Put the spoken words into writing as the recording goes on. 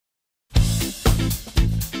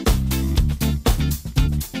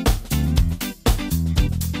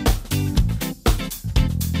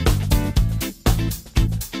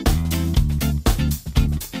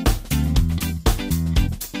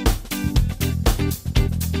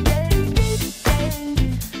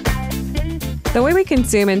we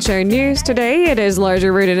consume and share news today, it is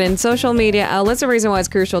largely rooted in social media outlets. The reason why it's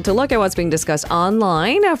crucial to look at what's being discussed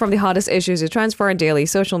online. From the hottest issues to trends for our daily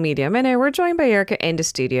social media minute, we're joined by Erica in the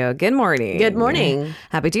studio. Good morning. Good morning.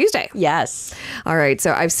 Happy Tuesday. Yes. All right,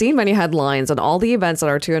 so I've seen many headlines on all the events that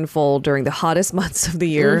are to unfold during the hottest months of the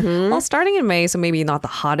year. Well, starting in May, so maybe not the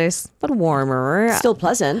hottest, but warmer. Still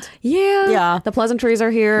pleasant. Yeah. The pleasantries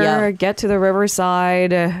are here. Yeah. Get to the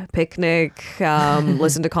riverside, picnic,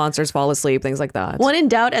 listen to concerts, fall asleep, things like that. When in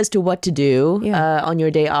doubt as to what to do on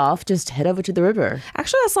your day off, just head over to the river.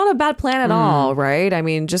 Actually, that's not a bad plan at all, right? I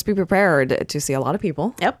mean, just be prepared to see a lot of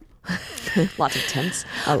people. Yep. Lots of tents.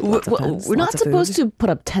 Tents, We're not lots of supposed food. to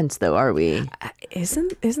put up tents, though, are we?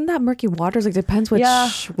 Isn't that murky waters? Like, depends which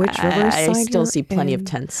riverside. I still you're see plenty of in.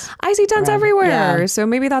 tents. I see tents around. everywhere. Yeah. So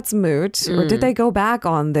maybe that's moot. Or did they go back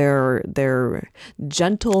on their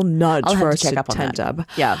gentle nudge I'll have for to us check to up on tent that. up?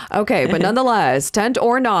 Yeah. Okay, but nonetheless, tent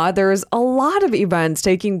or not, there's a lot of events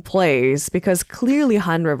taking place because clearly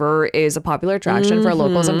Han River is a popular attraction for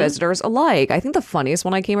locals and visitors alike. I think the funniest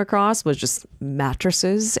one I came across was just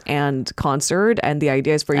mattresses and concert, and the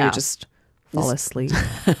idea is for you to just fall asleep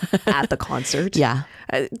at the concert. Yeah.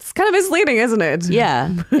 It's kind of misleading, isn't it?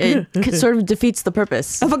 Yeah. It sort of defeats the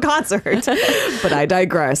purpose Of a concert. But I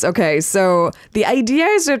digress. Okay, so the idea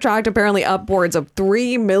is to attract apparently upwards of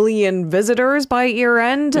 3 million visitors by year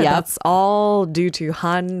end. Yep. That's all due to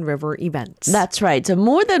Han River events. That's right. So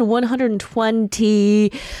more than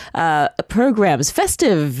 120 programs,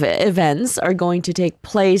 festive events are going to take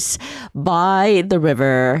place by the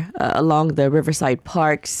river along the riverside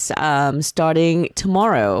parks starting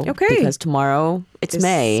tomorrow. Okay. Because tomorrow it's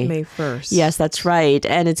May. May 1st. Yes, that's right.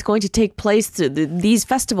 And it's going to take place, these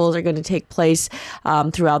festivals are going to take place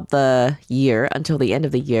throughout the year until the end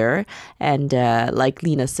of the year. And like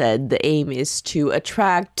Lena said, the aim is to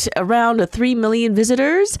attract around 3 million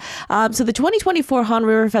visitors. So the 2024 Han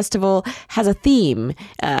River Festival has a theme.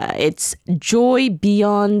 It's Joy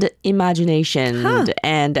Beyond Imagination.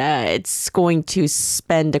 And it's going to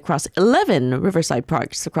spend across 11 riverside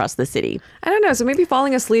parks across the city. I don't know. So maybe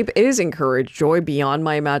falling asleep is encouraged. Joy beyond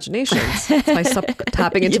my imagination. It's my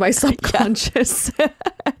tapping into my subconscious.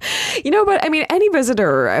 But I mean, any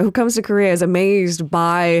visitor who comes to Korea is amazed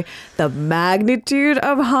by the magnitude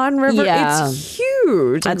of Han River. Yeah. It's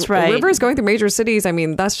huge. That's right. Rivers going through major cities, I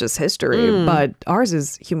mean, that's just history, but ours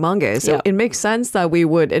is humongous. So it makes sense that we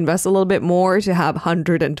would invest a little bit more to have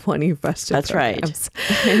 120 festive That's programs.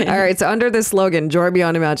 Right. All right. So under this slogan, Joy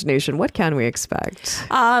Beyond Imagination, what can we expect?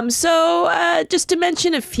 So just to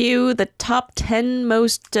mention a few, the top 10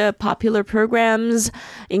 most popular programs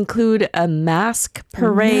include a mask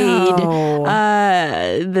parade. No.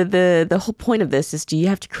 The whole point of this is you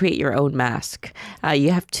have to create your own mask.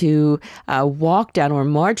 You have to walk down or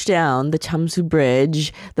march down the Chamsu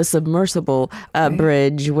Bridge, the submersible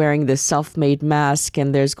bridge, wearing this self-made mask,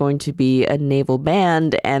 and there's going to be a naval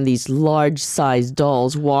band and these large-sized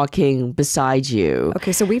dolls walking beside you.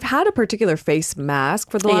 Okay, so we've had a particular face mask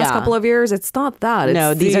for the last couple of years. It's not that. It's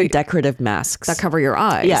No, these are decorative masks. that cover your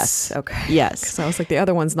eyes. Yes. Okay. Yes. So I was like, the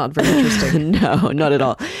other one's not very interesting. No, not at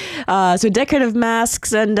all. So decorative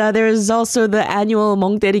masks, and there's also the annual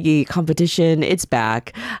멍때리기 competition. It's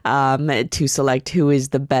back to select who is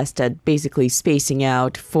the best at basically spacing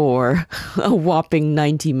out for a whopping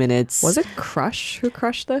 90 minutes. Was it Crush who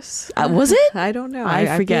crushed this? Was it? I don't know.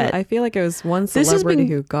 I forget. I feel like it was one This has celebrity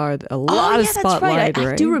been- who got a lot of that's spotlight.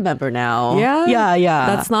 right. I do remember now. Yeah? Yeah.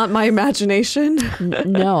 That's not my imagination.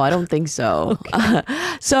 No, I don't think so.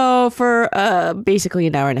 So for basically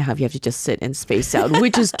an hour and a half, you have to just sit and space out,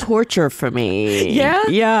 which is torture for me. Yeah?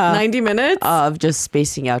 Yeah. 90 minutes? Of just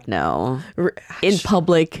spacing out now. In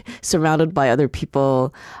public, surrounded by other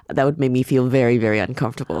people, that would make me feel very, very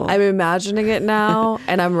uncomfortable. I'm imagining it now,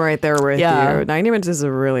 and I'm right there with you. 90 minutes is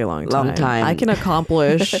a really long time. Long time. I can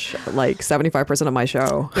accomplish like 75% of my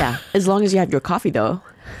show. Yeah, as long as you have your coffee, though.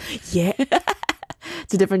 Yeah.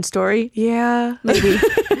 It's a different story. Yeah. Maybe.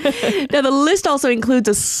 Now, the list also includes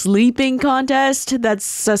a sleeping contest that's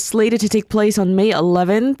slated to take place on May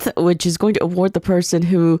 11th, which is going to award the person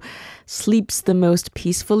who sleeps the most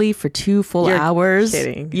peacefully for 2 full You're hours.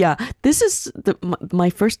 kidding. Yeah. This is my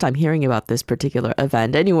first time hearing about this particular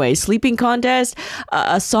event. Anyway, sleeping contest,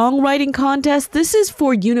 a songwriting contest. This is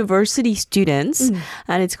for university students,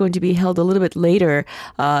 and it's going to be held a little bit later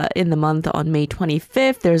in the month on May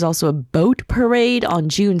 25th. There's also a boat parade on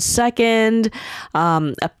June 2nd,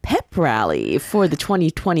 a pep rally for the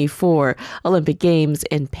 2024 Olympic Games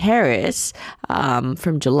in Paris.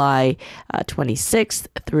 from July 26th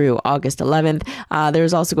through August 11th.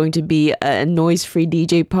 There's also going to be a noise-free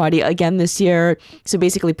DJ party again this year. So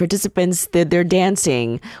basically participants, they're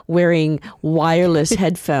dancing wearing wireless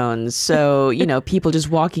headphones. So, people just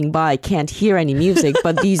walking by can't hear any music,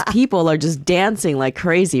 but these people are just dancing like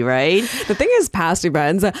crazy, right? The thing is, past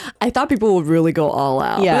events, I thought people would really go all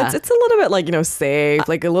out. Yeah. But it's a little bit like, safe,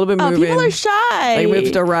 like a little bit moving. People are shy. Like move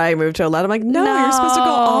to the right, move to the left. I'm like, no, you're supposed to go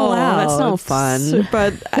all out. That's no fun.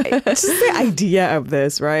 But it's just the idea of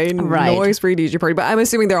this, right? Right. Noise-free DJ party. But I'm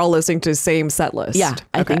assuming they're all listening to the same set list. Yeah,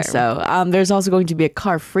 I think so. There's also going to be a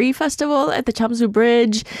car-free festival at the Chamsu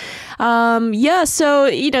Bridge. So,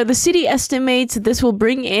 the city estimates this will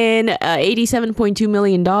bring in $87.2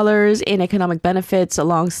 million in economic benefits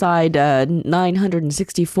alongside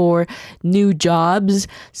 964 new jobs.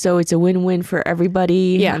 So it's a win-win for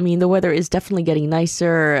everybody. Yeah. I mean, the weather is definitely getting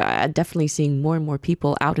nicer. Definitely seeing more and more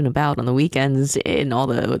people out and about on the weekends in all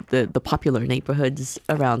the popular neighborhoods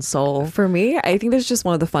around Seoul. For me, I think that's just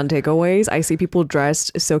one of the fun takeaways. I see people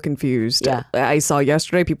dressed so confused. Yeah. I saw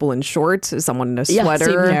yesterday people in shorts, someone in a sweater.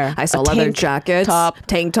 Same here. I saw A leather tank jackets,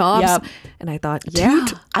 tank tops. Yep. And I thought, yeah.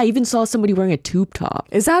 I even saw somebody wearing a tube top.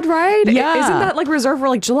 Is that right? Yeah. Isn't that like reserved for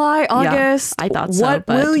like July, August? I thought so. What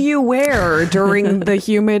will you wear during the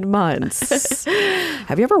humid months?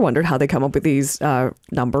 Have you ever wondered how they come up with these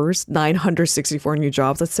numbers? 964 new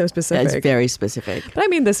jobs. That's so specific. That's very specific. But I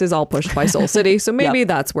mean, this is all pushed by Seoul City, so maybe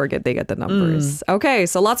that's where they get the numbers. Okay,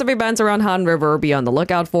 so lots of events around Han River. Be on the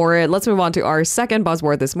lookout for it. Let's move on to our second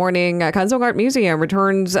buzzword this morning. Kansong Art Museum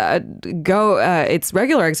returns its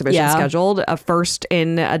regular exhibition scheduled, first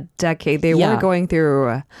in a decade. They were going through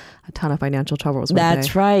a ton of financial troubles.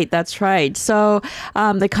 That's right. So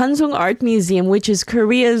the Kansong Art Museum, which is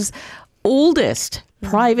Korea's oldest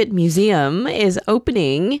private museum, is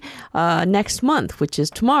opening next month, which is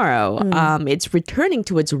tomorrow. It's returning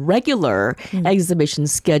to its regular exhibition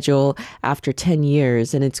schedule after 10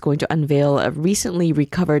 years, and it's going to unveil a recently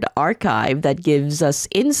recovered archive that gives us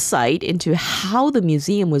insight into how the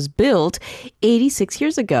museum was built 86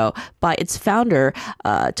 years ago by its founder,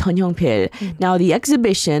 Chun Hyung-pil. Now, the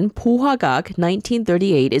exhibition, 포화각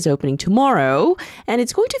 1938, is opening tomorrow, and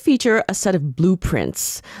it's going to feature a set of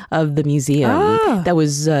blueprints of the museum that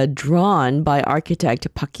was drawn by architect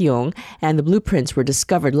Park Kyung, and the blueprints were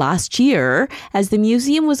discovered last year as the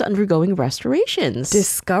museum was undergoing restorations.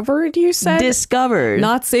 Discovered, you said? Discovered.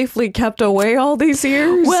 Not safely kept away all these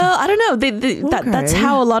years? Well, I don't know. That's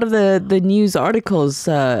how a lot of the news articles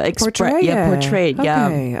portray it. Portrayed.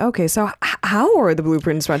 Okay. So how are the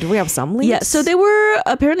blueprints found? Do we have some leads? Yeah, so they were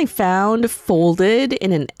apparently found folded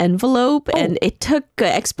in an envelope, and it took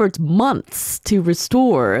experts months to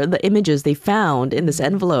restore the images they found in this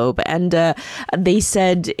envelope. And they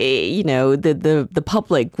said, the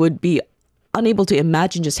public would be unable to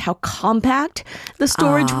imagine just how compact the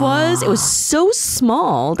storage was. It was so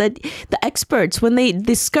small that the experts, when they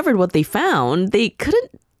discovered what they found, they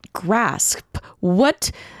couldn't grasp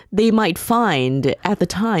what they might find at the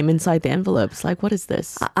time inside the envelopes. Like, what is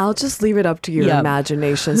this? I'll just leave it up to your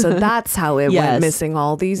imagination. So that's how it went missing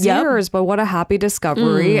all these years. But what a happy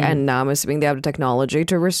discovery. And now I'm assuming they have the technology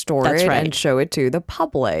to restore it and show it to the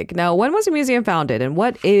public. Now, when was the museum founded, and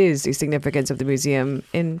what is the significance of the museum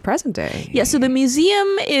in present day? Yeah, so the museum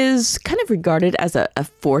is kind of regarded as a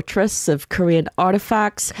fortress of Korean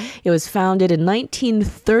artifacts. It was founded in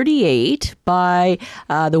 1938 by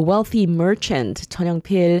the wealthy merchant Chun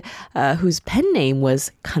Hyung-pil, whose pen name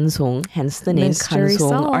was Kansong, hence the name Mystery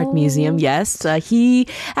Kansong Art solved. Museum. Yes, he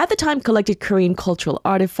at the time collected Korean cultural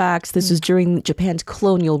artifacts. This was during Japan's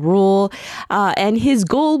colonial rule, and his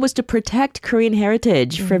goal was to protect Korean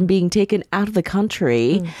heritage from being taken out of the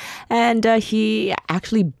country. And he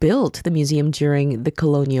actually built the museum during the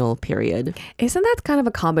colonial period. Isn't that kind of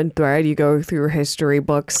a common thread? You go through history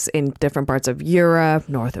books in different parts of Europe,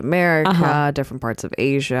 North America, different parts of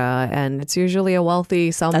Asia, and it's usually a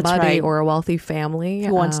wealthy somebody or a wealthy family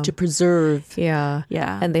who wants to preserve. Yeah.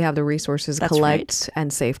 And they have the resources collect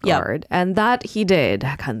and safeguard. And that he did.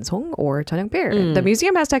 Kansong or Chun Hyung-pil. The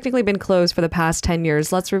museum has technically been closed for the past 10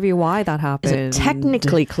 years. Let's review why that happened.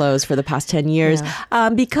 Technically closed for the past 10 years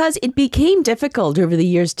because it became difficult over the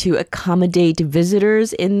years to accommodate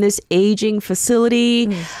visitors in this aging facility.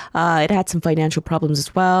 It had some financial problems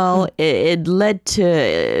as well. It led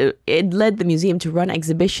the museum to run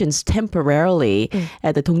exhibitions temporarily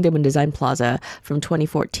at the the Dongdaemun Design Plaza from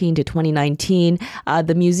 2014 to 2019.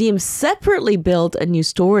 The museum separately built a new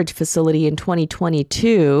storage facility in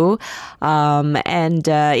 2022, and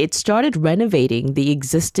it started renovating the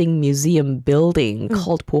existing museum building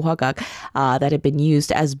called 보화각 that had been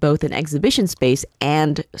used as both an exhibition space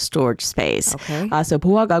and storage space. Okay. So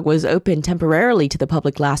보화각 was opened temporarily to the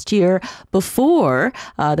public last year before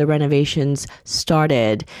the renovations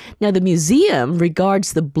started. Now, the museum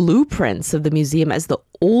regards the blueprints of the museum as the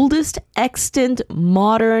oldest extant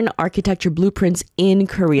modern architecture blueprints in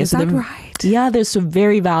Korea. Is that right? Yeah, they're so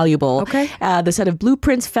very valuable. Okay. The set of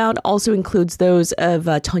blueprints found also includes those of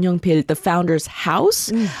Chon Young-pil, the founder's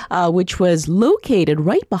house, which was located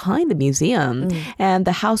right behind the museum. And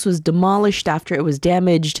the house was demolished after it was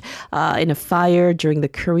damaged in a fire during the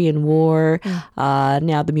Korean War.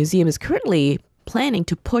 Now, the museum is currently planning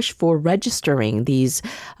to push for registering these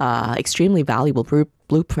extremely valuable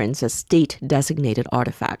blueprints as state-designated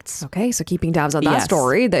artifacts. Okay, so keeping tabs on that Yes.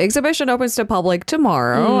 story. The exhibition opens to public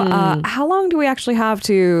tomorrow. How long do we actually have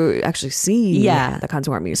to actually see the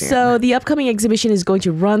Kansong Art Museum? So the upcoming exhibition is going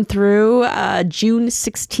to run through June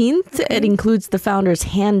 16th. It includes the founder's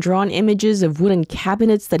hand-drawn images of wooden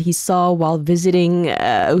cabinets that he saw while visiting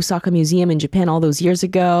Osaka Museum in Japan all those years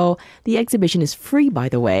ago. The exhibition is free, by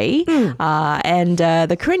the way. And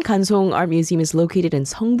the current Kansong Art Museum is located in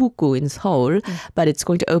Seongbuk-gu in Seoul, but it's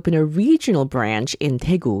going to open a regional branch in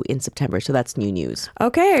Daegu in September. So that's new news.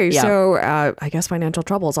 Okay, Yeah. so I guess financial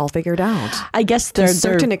trouble is all figured out. I guess To a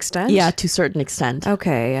certain extent? Yeah, to a certain extent.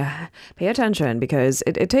 Okay, pay attention because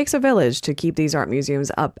it takes a village to keep these art museums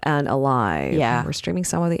up and alive. Yeah. We're streaming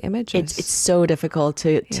some of the images. It's so difficult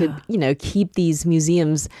to keep these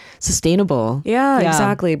museums sustainable. Yeah,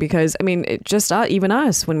 exactly. Because I mean, just even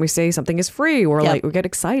us, when we say something is free, we're Yep. like we get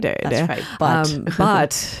excited. That's right.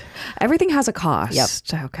 But everything has a cost.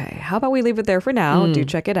 Yep. Okay. How about we leave it there for now? Do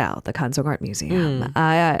check it out, the Kansong Art Museum.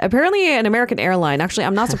 Apparently, an American airline. Actually,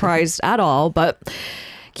 I'm not surprised at all, but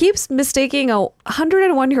keeps mistaking a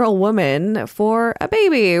 101-year-old woman for a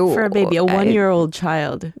baby. For a baby, a 1-year-old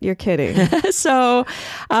child. You're kidding. So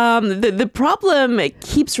the problem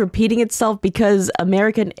keeps repeating itself because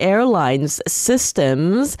American Airlines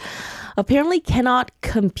systems apparently cannot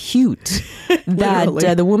compute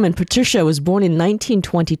that the woman Patricia was born in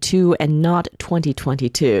 1922 and not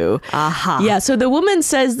 2022. Aha. Yeah, so the woman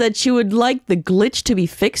says that she would like the glitch to be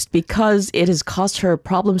fixed because it has caused her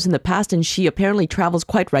problems in the past and she apparently travels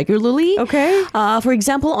quite regularly. Okay. For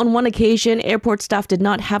example, on one occasion, airport staff did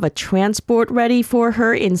not have a transport ready for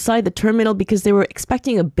her inside the terminal because they were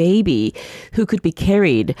expecting a baby who could be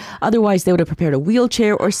carried. Otherwise, they would have prepared a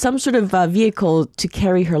wheelchair or some sort of vehicle to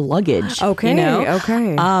carry her luggage. Okay, You know?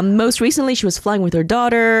 okay. Most recently, she was flying with her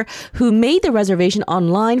daughter, who made the reservation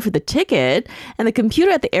online for the ticket, and the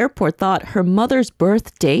computer at the airport thought her mother's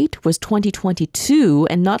birth date was 2022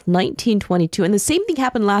 and not 1922. And the same thing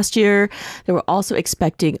happened last year. They were also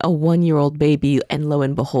expecting a 1-year-old baby, and lo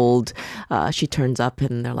and behold, she turns up,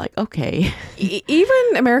 and they're like, okay. Even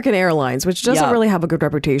American Airlines, which doesn't Yeah. really have a good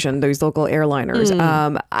reputation, those local airliners.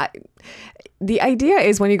 The idea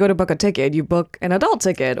is when you go to book a ticket, you book an adult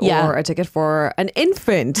ticket Yeah. or a ticket for an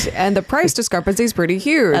infant, and the price discrepancy is pretty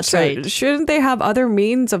huge. That's so right. Shouldn't they have other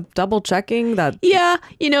means of double checking that? Yeah,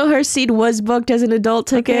 her seat was booked as an adult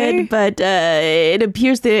ticket, Okay. but it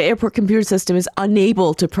appears the airport computer system is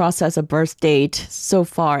unable to process a birth date so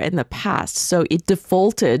far in the past. So it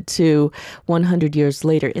defaulted to 100 years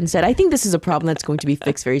later instead. I think this is a problem that's going to be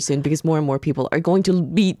fixed very soon because more and more people are going to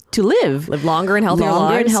live Longer and healthier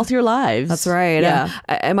lives? and healthier lives. That's right. Yeah.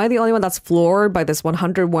 Am I the only one that's floored by this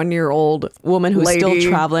 101-year-old Woman who's still lady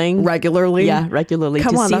traveling regularly? Yeah, regularly.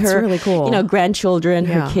 Come to on, see that's her, really cool. grandchildren,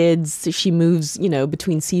 Yeah. her kids. She moves,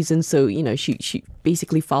 between seasons. So, she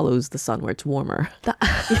basically follows the sun where it's warmer.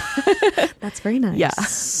 That's very nice.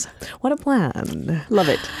 Yes. What a plan. Love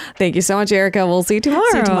it. Thank you so much, Erica. We'll see you tomorrow.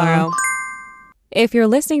 See you tomorrow. If you're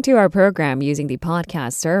listening to our program using the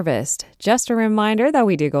podcast service, just a reminder that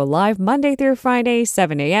we do go live Monday through Friday,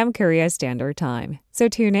 7 a.m. Korea Standard Time. So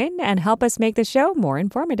tune in and help us make the show more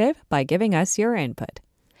informative by giving us your input.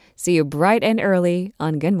 See you bright and early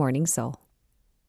on Good Morning Seoul.